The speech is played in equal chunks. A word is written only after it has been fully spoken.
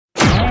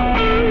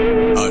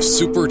a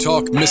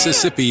SuperTalk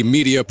Mississippi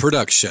media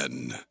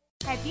production.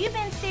 Have you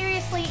been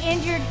seriously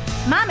injured?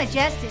 Mama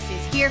Justice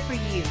is here for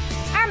you.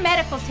 Our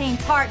medical team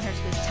partners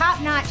with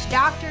top-notch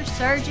doctors,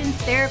 surgeons,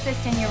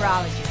 therapists, and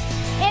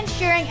urologists,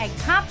 ensuring a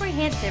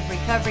comprehensive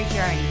recovery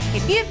journey.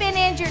 If you've been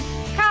injured,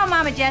 call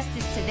Mama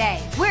Justice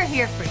today. We're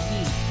here for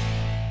you.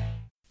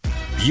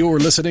 You're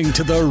listening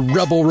to the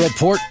Rebel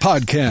Report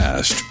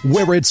podcast,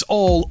 where it's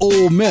all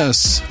Ole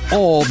Miss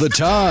all the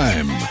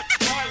time.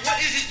 What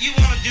is it you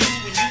want to do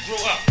when you grow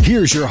up?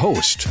 Here's your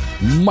host,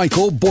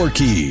 Michael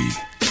Borky.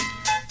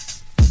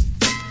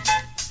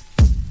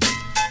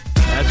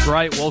 That's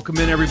right. Welcome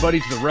in, everybody,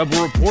 to the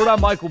Rebel Report.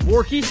 I'm Michael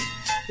Borky.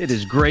 It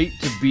is great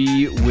to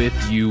be with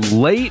you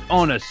late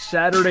on a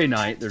Saturday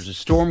night. There's a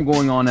storm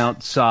going on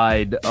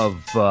outside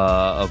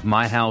of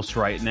my house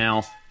right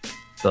now.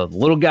 The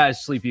little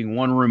guy's sleeping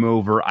one room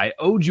over. I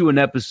owed you an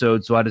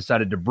episode, so I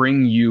decided to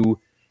bring you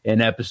an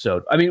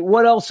episode. I mean,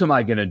 what else am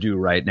I going to do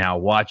right now?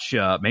 Watch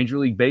Major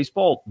League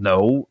Baseball?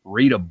 No.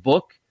 Read a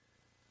book?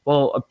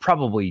 Well, I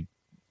probably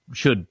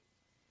should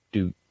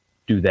do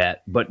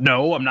that. But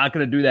no, I'm not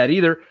going to do that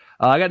either.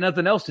 I got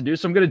nothing else to do,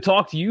 so I'm going to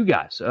talk to you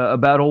guys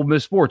about Ole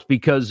Miss sports,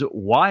 because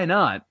why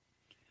not?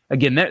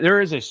 Again, there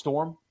is a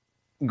storm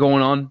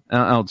going on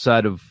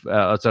outside of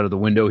the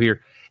window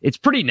here. It's a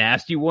pretty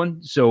nasty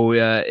one, so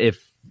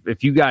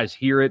if you guys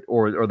hear it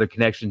or the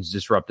connection's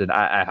disrupted,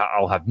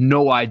 I'll have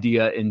no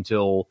idea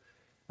until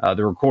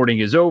the recording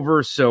is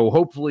over. So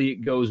hopefully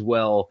it goes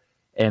well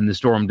and the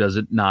storm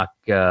doesn't knock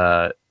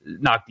the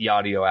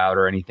audio out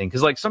or anything.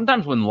 Because like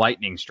sometimes when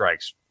lightning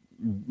strikes,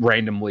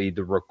 randomly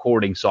the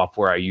recording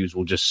software I use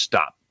will just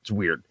stop. It's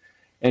weird.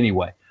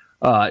 Anyway,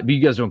 but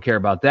you guys don't care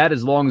about that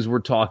as long as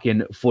we're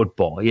talking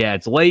football. Yeah,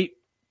 it's late,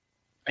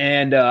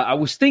 and I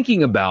was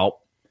thinking about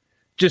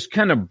just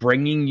kind of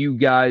bringing you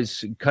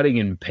guys, cutting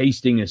and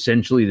pasting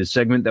essentially the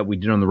segment that we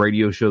did on the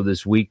radio show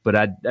this week, but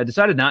I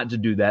decided not to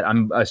do that.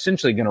 I'm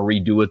essentially going to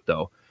redo it,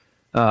 though.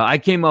 I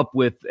came up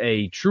with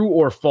a true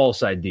or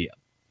false idea.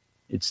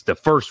 It's the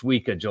first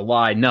week of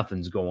July.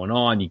 Nothing's going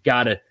on. You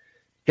got to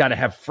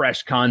have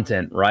fresh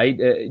content, right?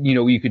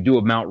 You could do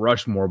a Mount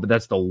Rushmore, but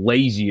that's the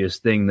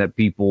laziest thing that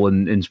people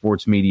in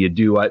sports media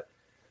do. I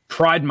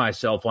pride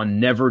myself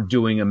on never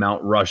doing a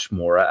Mount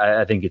Rushmore.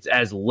 I think it's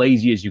as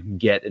lazy as you can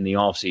get in the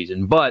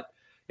offseason. But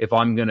if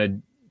I'm going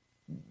to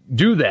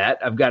do that,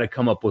 I've got to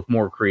come up with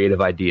more creative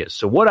ideas.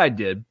 So what I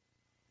did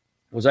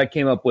was I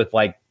came up with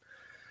it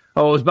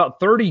was about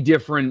 30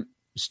 different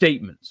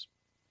statements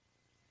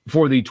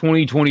for the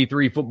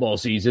 2023 football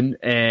season,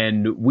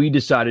 and we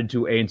decided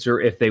to answer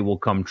if they will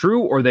come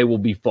true or they will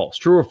be false.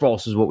 True or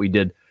false is what we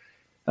did.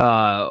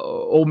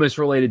 Ole Miss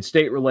related,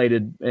 state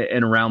related,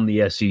 and around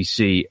the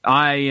SEC.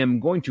 I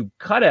am going to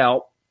cut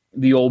out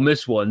the Ole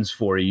Miss ones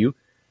for you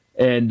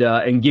and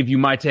give you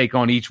my take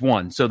on each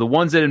one. So the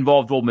ones that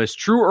involved Ole Miss,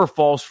 true or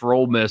false for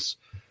Ole Miss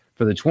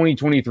for the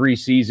 2023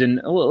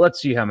 season. Let's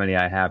see how many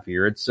I have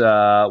here. It's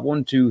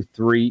 1, 2,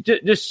 3,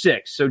 just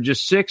 6. So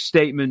just 6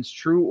 statements,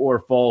 true or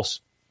false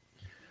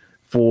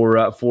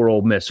for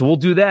Ole Miss. So we'll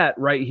do that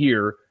right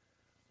here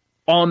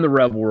on the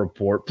Rebel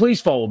Report.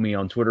 Please follow me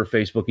on Twitter,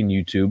 Facebook, and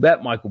YouTube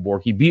at Michael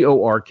Borky,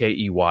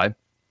 Borkey.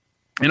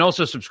 And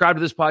also subscribe to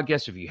this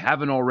podcast if you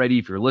haven't already.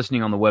 If you're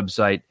listening on the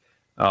website,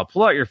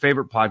 pull out your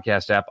favorite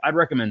podcast app. I'd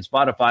recommend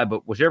Spotify,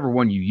 but whichever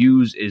one you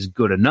use is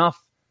good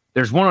enough.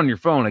 There's one on your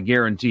phone, I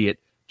guarantee it.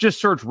 Just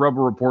search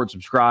Rebel Report,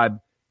 subscribe,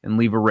 and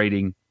leave a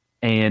rating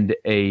and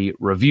a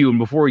review. And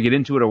before we get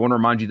into it, I want to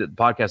remind you that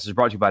the podcast is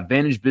brought to you by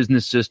Advantage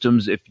Business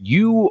Systems. If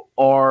you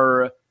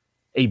are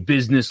a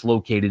business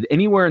located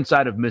anywhere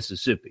inside of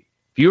Mississippi,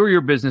 if you or your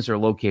business are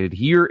located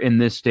here in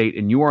this state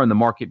and you are in the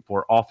market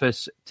for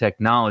office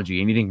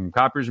technology, anything from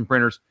copiers and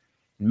printers,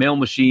 mail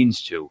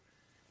machines to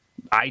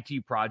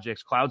IT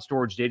projects, cloud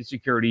storage, data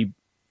security,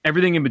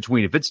 everything in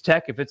between. If it's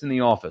tech, if it's in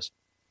the office,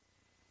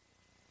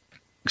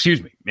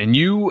 and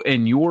you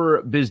and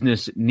your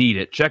business need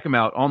it, check them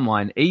out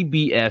online,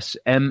 absms.com.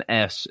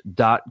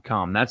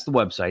 That's the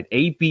website,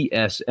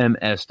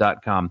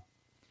 absms.com.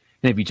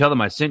 And if you tell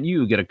them I sent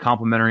you, you get a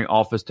complimentary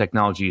office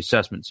technology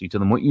assessment. So you tell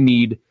them what you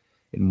need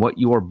and what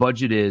your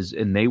budget is,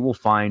 and they will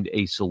find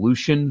a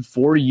solution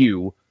for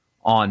you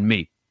on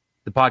me.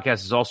 The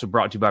podcast is also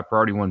brought to you by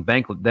Priority One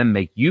Bank. Let them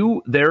make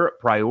you their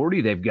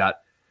priority. They've got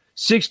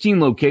 16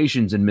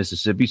 locations in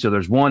Mississippi, so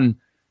there's one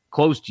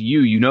close to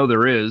you. You know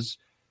there is.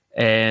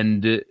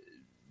 And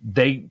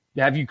they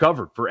have you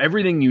covered for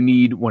everything you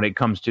need when it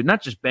comes to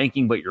not just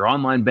banking, but your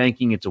online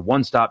banking. It's a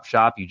one-stop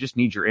shop. You just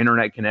need your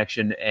internet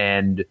connection,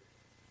 and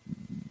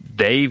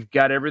they've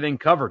got everything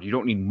covered. You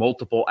don't need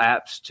multiple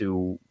apps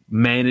to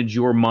manage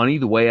your money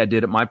the way I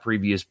did at my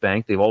previous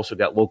bank. They've also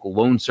got local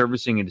loan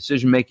servicing and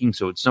decision-making,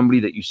 so it's somebody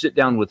that you sit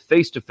down with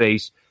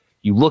face-to-face,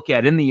 you look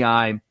at in the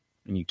eye,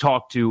 and you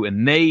talk to,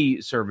 and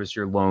they service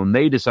your loan.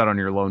 They decide on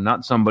your loan,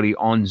 not somebody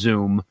on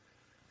Zoom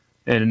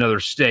in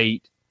another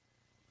state.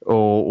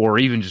 Or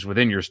even just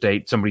within your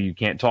state, somebody you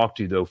can't talk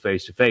to, though,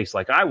 face-to-face,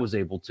 like I was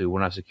able to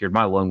when I secured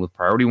my loan with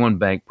Priority One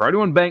Bank. Priority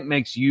One Bank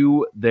makes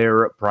you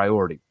their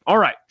priority. All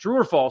right, true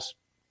or false?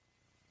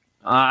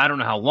 I don't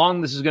know how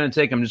long this is going to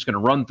take. I'm just going to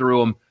run through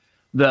them.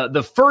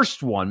 The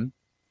first one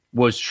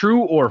was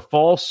true or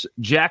false.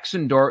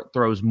 Jackson Dart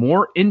throws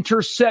more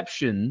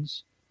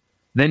interceptions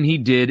than he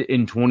did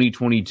in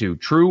 2022.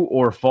 True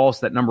or false?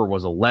 That number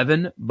was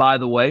 11, by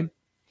the way.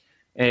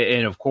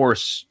 And of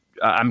course,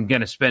 I'm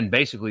going to spend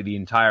basically the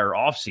entire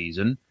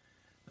offseason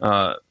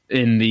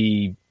in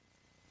the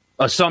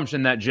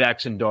assumption that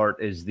Jackson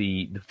Dart is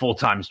the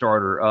full-time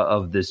starter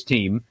of this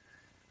team,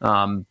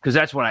 because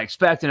that's what I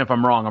expect, and if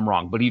I'm wrong, I'm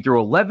wrong. But he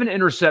threw 11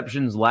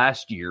 interceptions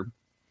last year.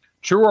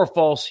 True or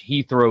false,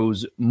 he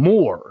throws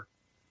more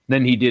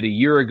than he did a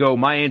year ago.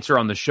 My answer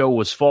on the show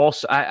was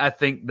false. I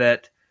think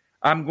that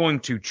I'm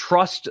going to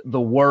trust the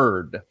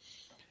word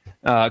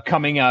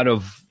coming out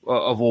of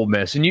Ole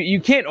Miss. And you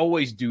can't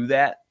always do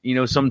that. You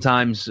know,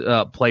 sometimes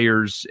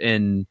players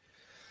and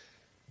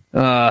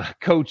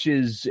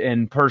coaches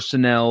and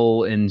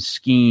personnel and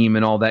scheme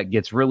and all that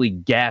gets really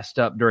gassed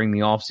up during the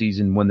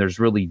offseason when there's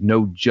really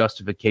no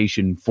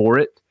justification for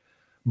it.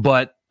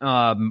 But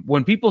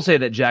when people say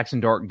that Jackson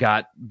Dart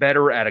got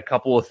better at a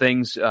couple of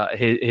things,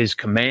 his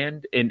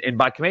command, and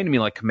by command I mean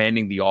like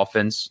commanding the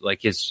offense,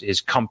 like his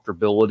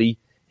comfortability,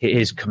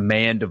 his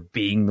command of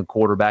being the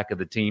quarterback of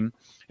the team,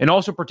 and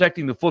also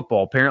protecting the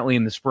football. Apparently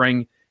in the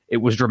spring, it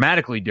was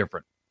dramatically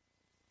different.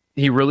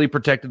 He really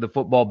protected the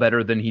football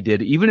better than he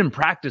did, even in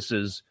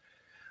practices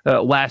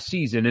last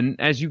season.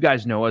 And as you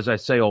guys know, as I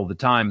say all the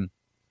time,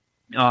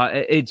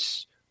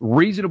 it's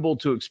reasonable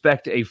to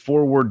expect a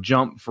forward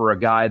jump for a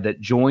guy that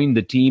joined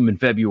the team in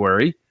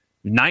February.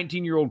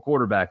 19-year-old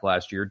quarterback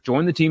last year,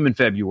 joined the team in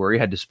February,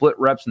 had to split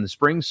reps in the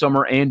spring,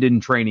 summer, and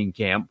in training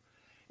camp,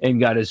 and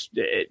got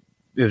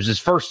it was his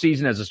first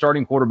season as a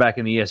starting quarterback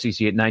in the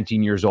SEC at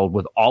 19 years old,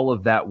 with all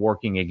of that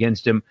working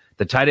against him.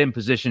 The tight end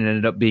position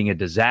ended up being a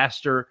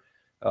disaster.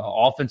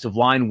 Offensive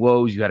line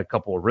woes. You had a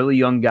couple of really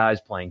young guys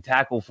playing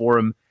tackle for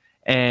him,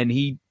 and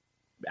he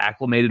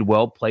acclimated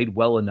well, played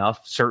well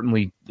enough,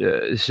 certainly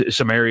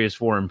some areas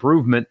for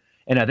improvement.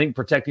 And I think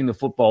protecting the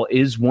football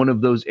is one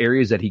of those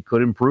areas that he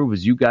could improve,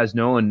 as you guys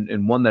know,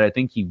 and one that I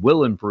think he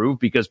will improve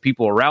because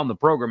people around the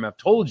program have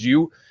told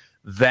you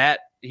that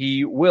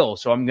he will.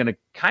 So I'm going to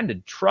kind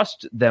of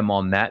trust them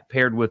on that,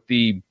 paired with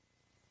the,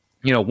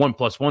 1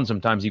 + 1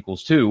 sometimes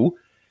equals 2.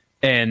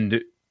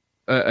 And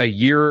a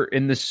year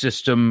in the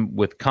system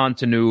with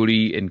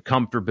continuity and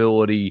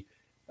comfortability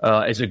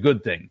is a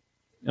good thing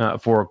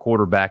for a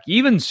quarterback.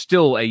 Even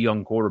still a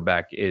young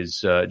quarterback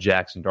is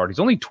Jackson Dart. He's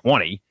only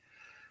 20.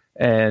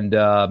 And,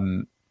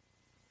 well,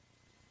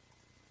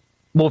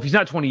 if he's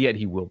not 20 yet,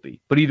 he will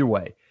be. But either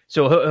way.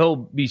 So he'll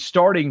be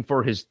starting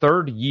for his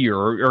third year,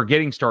 or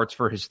getting starts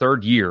for his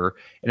third year.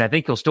 And I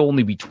think he'll still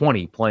only be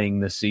 20 playing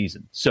this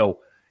season. So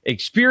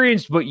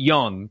experienced but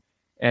young.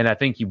 And I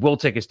think he will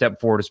take a step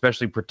forward,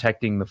 especially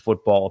protecting the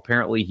football.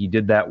 Apparently he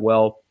did that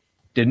well.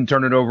 Didn't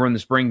turn it over in the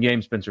spring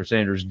game. Spencer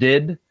Sanders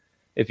did,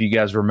 if you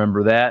guys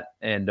remember that.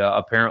 And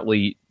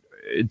apparently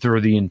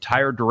through the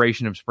entire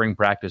duration of spring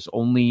practice,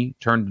 only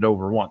turned it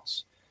over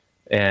once.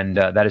 And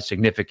that is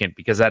significant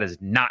because that is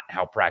not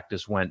how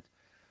practice went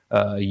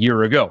a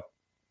year ago.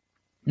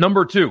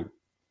 Number 2,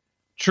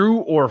 true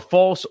or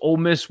false, Ole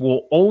Miss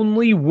will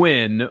only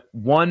win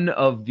one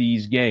of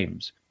these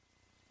games.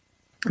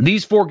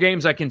 These 4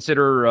 games I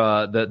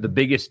consider the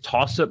biggest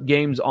toss-up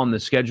games on the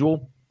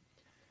schedule.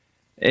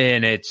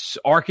 And it's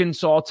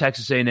Arkansas,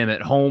 Texas A&M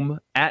at home,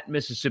 at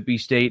Mississippi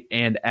State,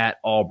 and at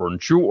Auburn.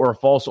 True or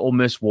false, Ole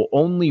Miss will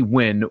only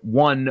win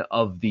one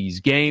of these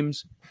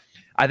games.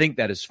 I think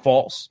that is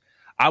false.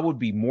 I would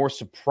be more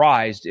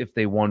surprised if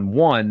they won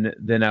 1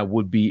 than I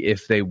would be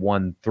if they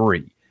won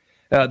 3.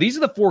 These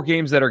are the 4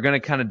 games that are going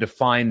to kind of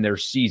define their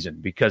season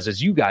because,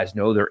 as you guys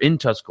know, they're in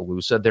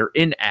Tuscaloosa, they're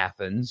in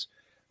Athens.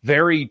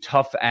 Very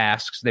tough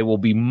asks. They will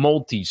be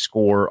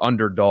multi-score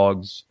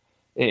underdogs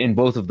in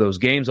both of those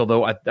games,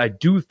 although I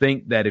do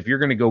think that if you're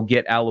going to go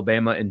get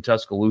Alabama in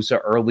Tuscaloosa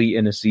early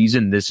in a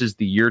season, this is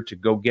the year to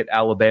go get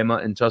Alabama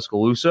in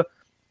Tuscaloosa.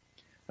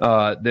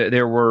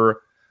 There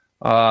were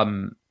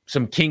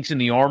some kinks in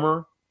the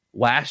armor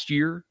last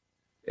year,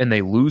 and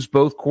they lose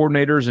both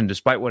coordinators, and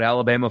despite what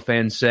Alabama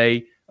fans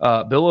say,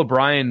 Bill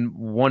O'Brien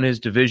won his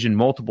division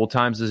multiple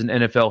times as an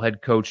NFL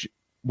head coach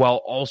while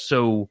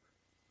also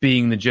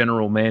being the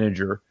general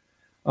manager,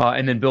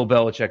 and then Bill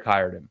Belichick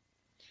hired him.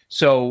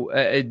 So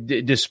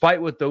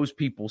despite what those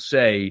people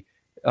say,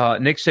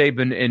 Nick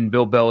Saban and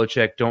Bill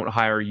Belichick don't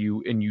hire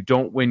you, and you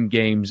don't win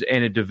games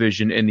and a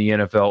division in the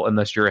NFL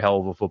unless you're a hell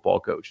of a football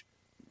coach.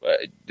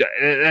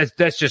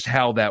 That's just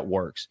how that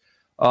works.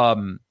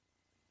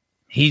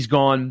 He's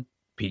gone.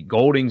 Pete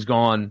Golding's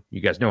gone.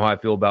 You guys know how I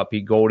feel about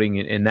Pete Golding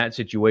in that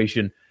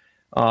situation.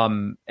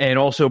 And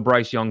also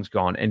Bryce Young's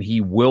gone, and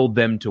he willed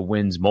them to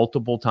wins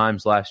multiple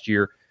times last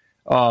year.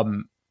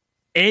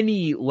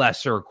 Any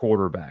lesser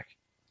quarterback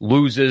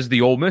loses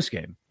the Ole Miss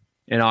game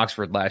in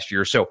Oxford last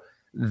year. So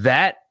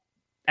that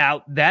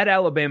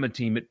Alabama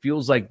team, it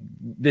feels like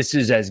this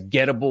is as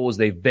gettable as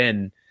they've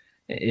been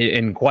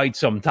in quite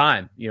some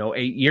time,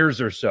 8 years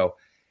or so.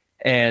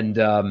 And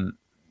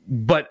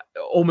but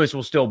Ole Miss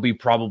will still be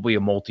probably a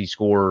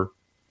multi-score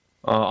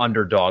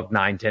underdog,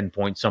 9-10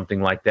 points,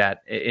 something like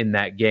that in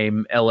that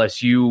game.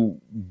 LSU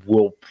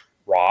will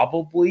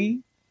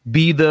probably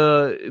be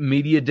the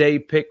media day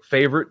pick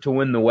favorite to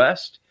win the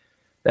West.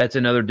 That's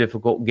another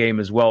difficult game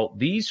as well.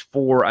 These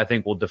four, I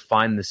think, will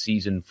define the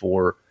season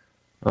for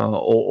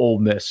Ole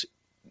Miss.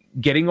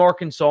 Getting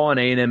Arkansas and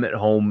A&M at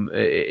home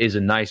is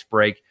a nice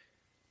break.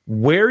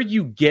 Where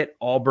you get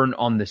Auburn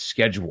on the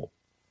schedule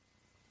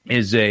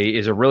is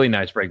a really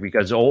nice break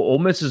because Ole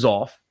Miss is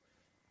off,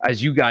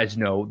 as you guys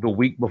know, the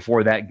week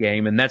before that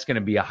game, and that's going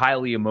to be a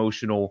highly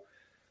emotional,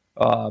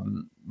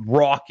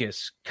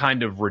 raucous,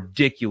 kind of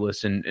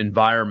ridiculous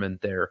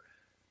environment there.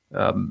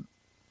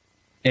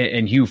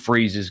 And Hugh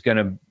Freeze is going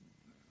to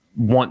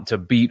want to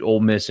beat Ole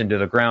Miss into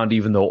the ground,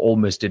 even though Ole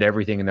Miss did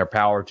everything in their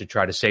power to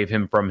try to save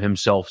him from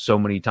himself so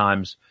many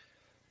times.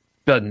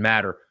 Doesn't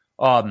matter.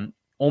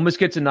 Ole Miss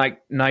gets a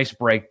nice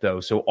break, though.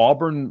 So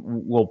Auburn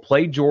will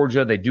play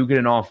Georgia. They do get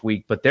an off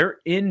week, but they're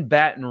in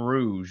Baton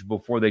Rouge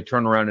before they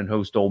turn around and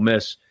host Ole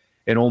Miss,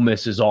 and Ole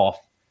Miss is off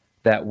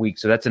that week.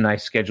 So that's a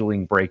nice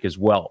scheduling break as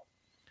well.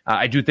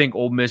 I do think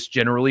Ole Miss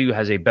generally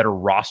has a better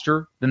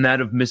roster than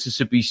that of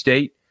Mississippi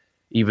State,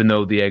 even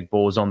though the Egg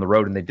Bowl is on the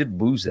road, and they did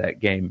lose that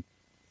game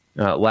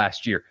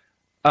last year.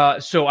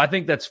 So I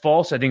think that's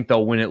false. I think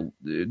they'll win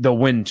it. They'll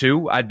win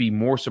 2. I'd be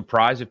more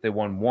surprised if they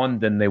won 1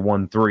 than they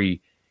won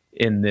 3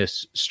 in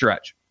this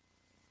stretch.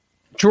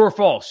 True or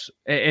false?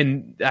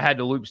 And I had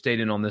to loop State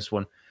in on this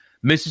one.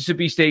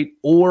 Mississippi State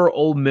or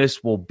Ole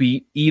Miss will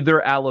beat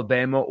either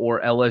Alabama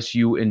or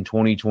LSU in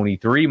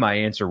 2023. My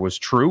answer was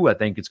true. I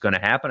think it's going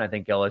to happen. I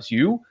think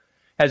LSU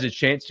has a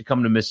chance to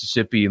come to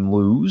Mississippi and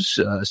lose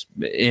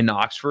in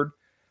Oxford.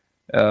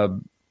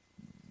 Having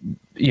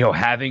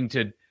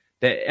to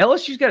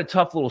LSU's got a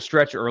tough little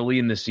stretch early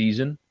in the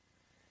season.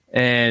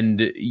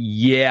 And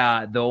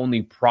yeah, the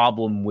only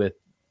problem with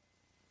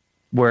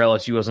where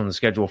LSU was on the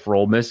schedule for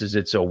Ole Miss is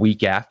it's a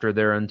week after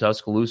they're in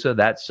Tuscaloosa.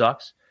 That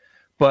sucks.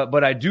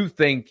 But I do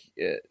think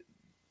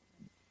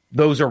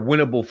those are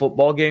winnable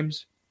football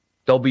games.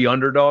 They'll be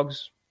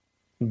underdogs,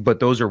 but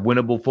those are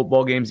winnable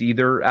football games,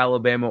 either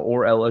Alabama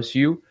or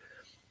LSU.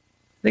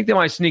 I think they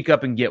might sneak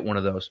up and get one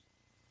of those.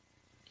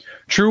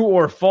 True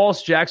or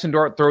false, Jackson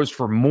Dart throws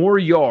for more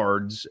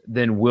yards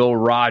than Will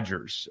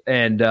Rogers.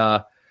 And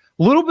a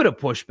little bit of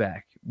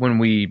pushback when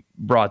we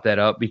brought that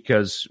up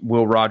because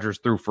Will Rogers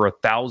threw for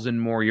 1,000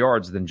 more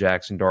yards than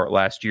Jackson Dart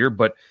last year,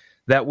 but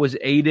that was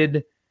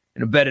aided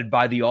and abetted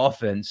by the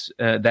offense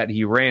that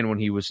he ran when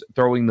he was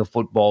throwing the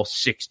football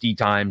 60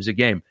 times a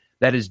game.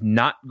 That is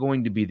not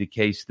going to be the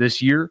case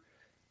this year.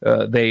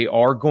 They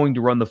are going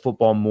to run the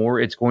football more.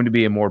 It's going to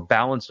be a more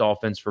balanced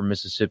offense for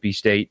Mississippi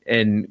State.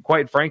 And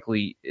quite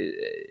frankly,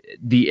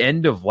 the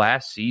end of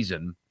last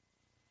season,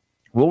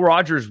 Will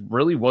Rogers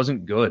really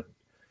wasn't good.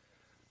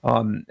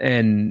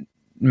 And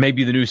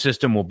maybe the new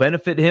system will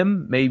benefit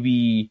him.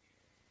 Maybe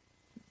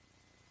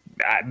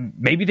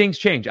things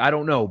change. I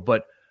don't know.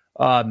 But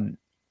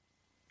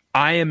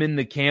I am in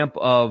the camp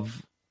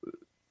of,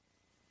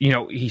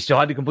 he still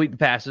had to complete the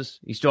passes.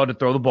 He still had to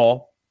throw the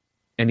ball.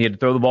 And he had to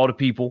throw the ball to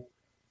people.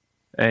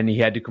 And he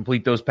had to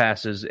complete those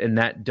passes. And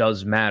that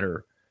does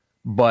matter.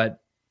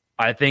 But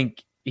I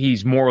think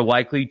he's more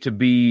likely to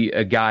be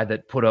a guy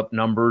that put up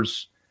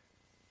numbers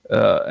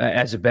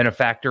as a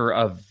benefactor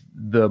of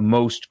the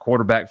most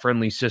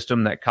quarterback-friendly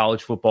system that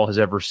college football has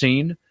ever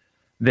seen,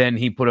 then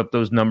he put up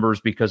those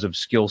numbers because of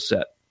skill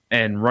set.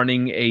 And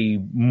running a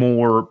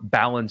more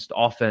balanced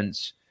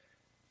offense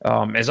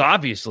is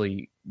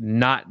obviously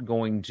not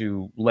going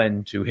to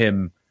lend to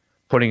him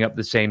putting up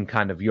the same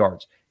kind of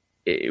yards.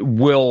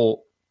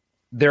 Will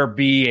there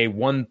be a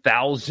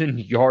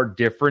 1,000-yard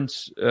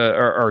difference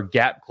or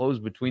gap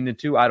closed between the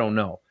two? I don't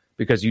know,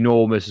 because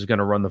Ole Miss is going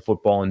to run the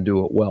football and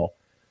do it well.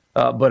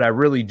 But I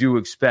really do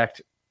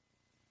expect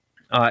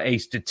a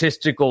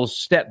statistical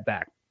step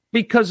back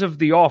because of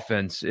the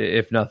offense,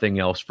 if nothing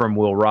else, from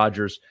Will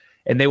Rogers.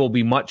 And they will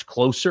be much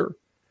closer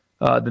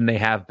than they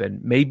have been.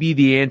 Maybe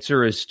the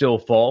answer is still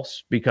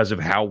false because of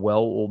how well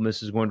Ole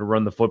Miss is going to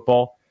run the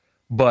football.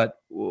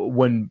 But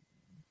when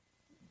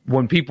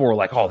people are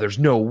like, "Oh, there's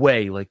no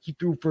way! Like he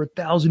threw for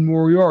 1,000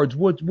 more yards.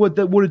 What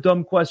a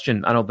dumb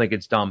question." I don't think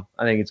it's dumb.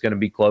 I think it's going to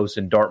be close,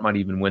 and Dart might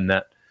even win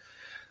that.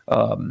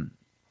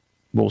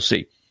 We'll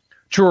see.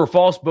 True or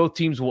false, both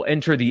teams will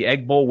enter the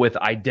Egg Bowl with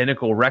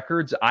identical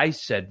records. I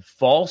said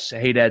false.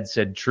 Haydad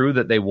said true,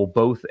 that they will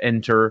both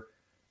enter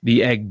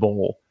the Egg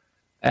Bowl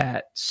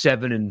at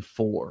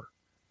 7-4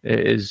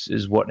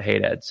 is what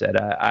Haydad said.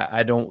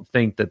 I don't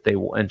think that they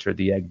will enter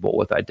the Egg Bowl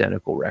with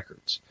identical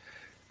records.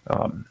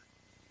 And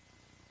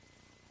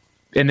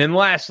then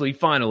lastly,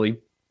 finally,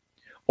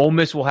 Ole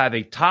Miss will have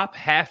a top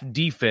half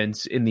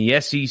defense in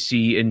the SEC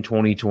in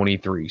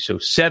 2023. So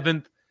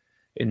 7th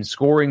in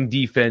scoring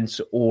defense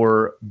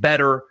or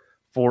better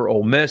for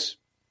Ole Miss.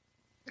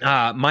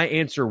 My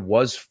answer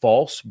was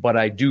false, but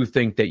I do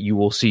think that you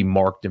will see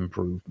marked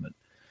improvement.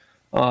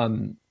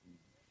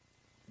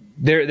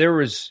 There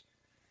was,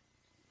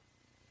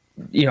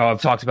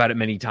 I've talked about it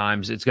many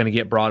times. It's going to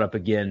get brought up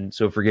again,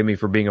 so forgive me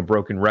for being a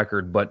broken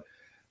record, but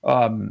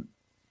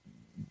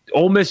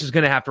Ole Miss is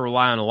going to have to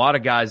rely on a lot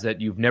of guys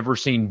that you've never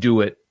seen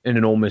do it in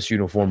an Ole Miss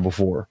uniform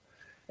before.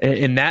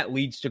 And that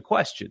leads to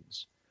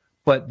questions.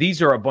 But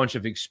these are a bunch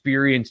of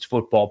experienced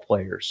football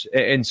players.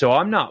 And so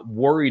I'm not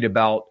worried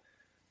about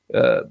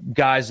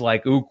guys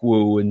like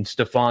Ukwu and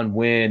Stephon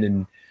Wynn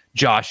and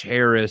Josh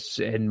Harris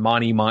and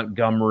Monty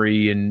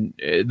Montgomery. And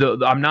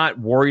I'm not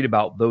worried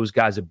about those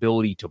guys'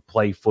 ability to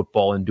play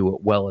football and do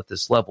it well at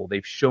this level.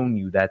 They've shown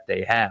you that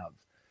they have.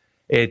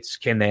 It's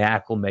can they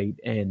acclimate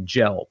and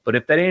gel? But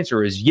if that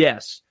answer is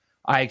yes,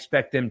 I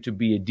expect them to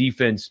be a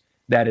defense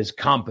that is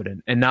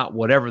competent and not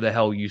whatever the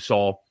hell you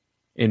saw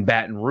in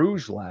Baton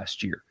Rouge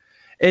last year.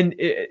 And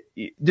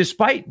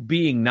despite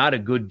being not a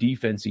good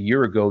defense a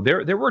year ago,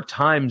 there were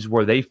times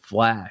where they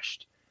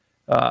flashed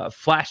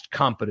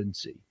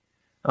competency.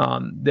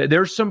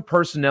 There's some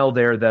personnel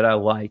there that I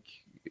like,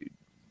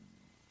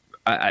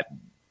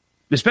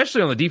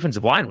 especially on the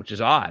defensive line, which is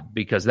odd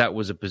because that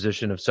was a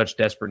position of such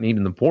desperate need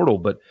in the portal.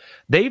 But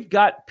they've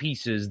got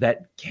pieces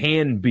that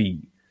can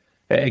be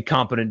a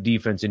competent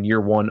defense in year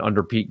one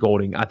under Pete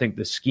Golding. I think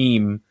the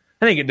scheme,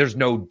 there's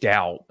no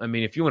doubt. I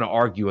mean, if you want to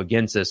argue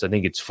against this, I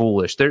think it's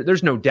foolish.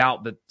 There's no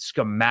doubt that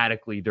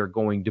schematically they're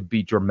going to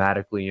be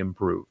dramatically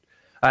improved.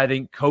 I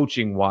think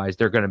coaching-wise,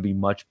 they're going to be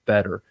much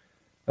better.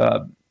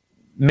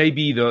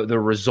 Maybe the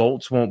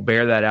results won't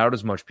bear that out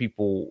as much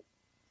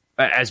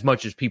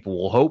as people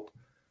will hope,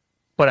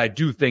 but I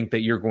do think that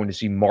you're going to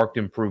see marked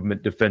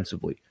improvement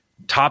defensively.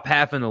 Top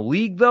half in the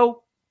league,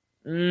 though,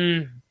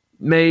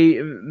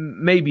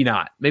 maybe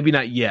not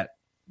yet,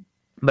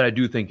 but I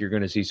do think you're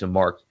going to see some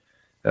marked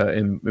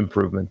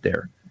improvement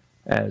there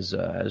as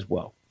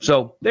well.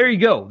 So there you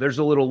go. There's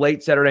a little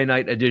late Saturday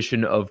night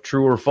edition of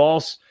True or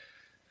False.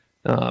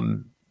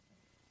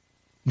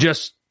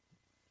 Just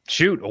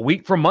a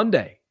week from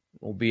Monday.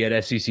 We'll be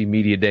at SEC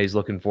Media Days.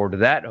 Looking forward to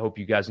that. I hope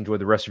you guys enjoy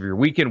the rest of your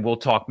weekend. We'll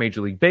talk Major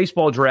League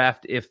Baseball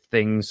draft if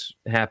things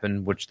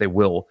happen, which they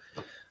will,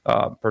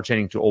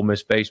 pertaining to Ole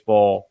Miss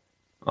baseball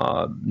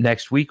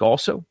next week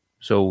also.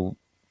 So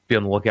be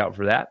on the lookout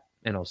for that,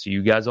 and I'll see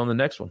you guys on the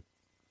next one.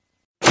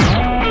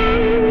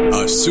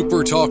 A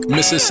SuperTalk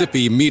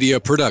Mississippi media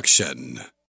production.